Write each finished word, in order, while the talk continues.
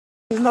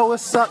know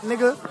what's up,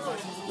 nigga.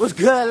 What's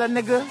good, little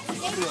nigga?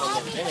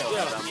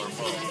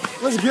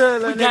 What's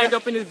good, little nigga? Gagged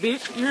up in this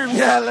bitch. You hear me?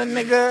 Yeah, little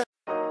nigga.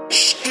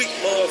 Street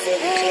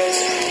motherfucking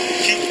classic.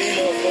 Keep me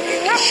motherfucking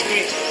in the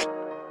street.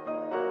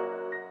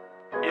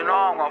 You know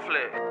I'm gon'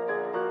 flex.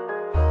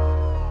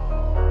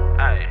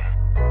 Hey,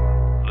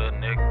 little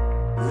nigga.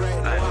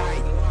 Hey,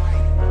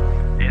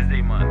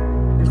 SD money.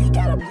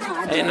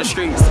 In the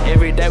streets,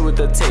 every day with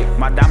the tick.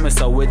 My diamonds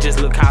so wet, just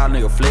look how a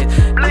nigga flick.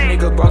 These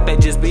niggas broke, they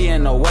just be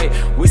in the way.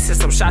 We send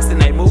some shots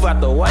and they move out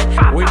the way.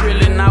 We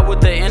really not with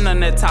the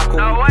internet talk.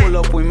 When we pull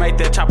up, we make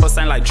that chopper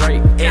sing like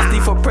Drake.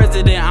 SD for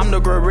president, I'm the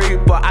Great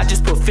Reaper. I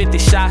just put 50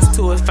 shots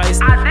to his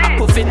face. I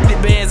put 50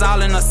 bands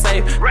all in a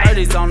safe.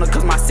 30s on it,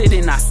 cause my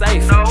city not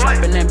safe.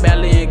 Trapping in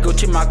Belly and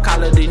Gucci, my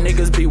collar. These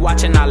niggas be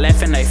watching, I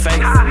laugh in they face.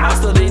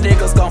 Most of these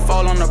niggas gon'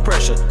 fall under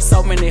pressure.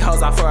 So many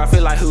hoes I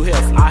feel like who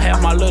helps. I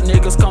have my little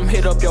niggas come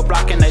hit up your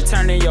block and they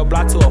turnin' your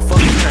block to a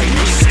fucking trade.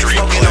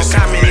 Smoking on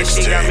comment and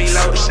she got me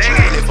loaded.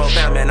 24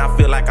 pound, man, I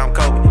feel like I'm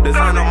Kobe.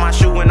 Design on my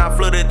shoe when I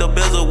flooded the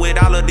bezel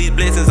with all of these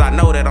blessings. I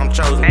know that I'm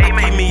chosen. I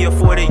keep me a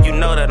 40, you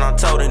know that I'm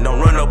toting. Don't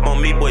run up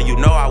on me, boy, you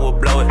know I will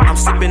blow it. I'm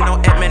sipping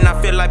on Ed, man,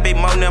 I feel like Big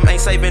Mo them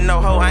ain't saving no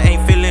hoe. I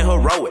ain't feeling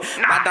heroic.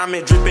 My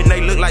diamond dripping,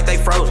 they look like they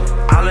frozen.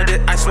 All of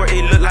this, I swear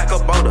it look like a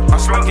boulder. I'm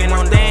smoking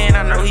on Dan,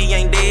 I know he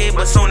ain't dead,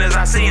 but soon as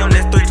I see him,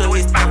 that's 3 to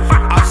his throat.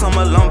 Off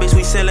summer long, bitch,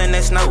 we sellin'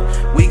 that snow.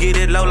 We get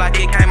it low like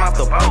it came off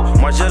the boat.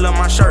 Margiela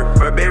my shirt,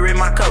 Burberry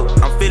my coat.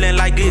 I'm feeling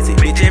like Dizzy,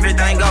 bitch,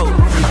 everything goes.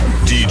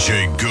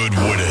 DJ Good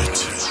with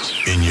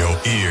it in your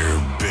ear,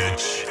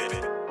 bitch.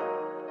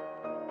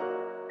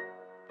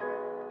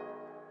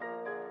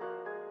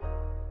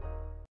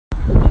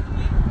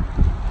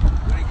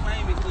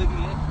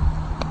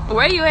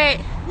 Where you at?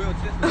 Will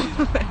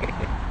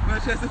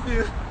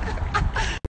Chesterfield.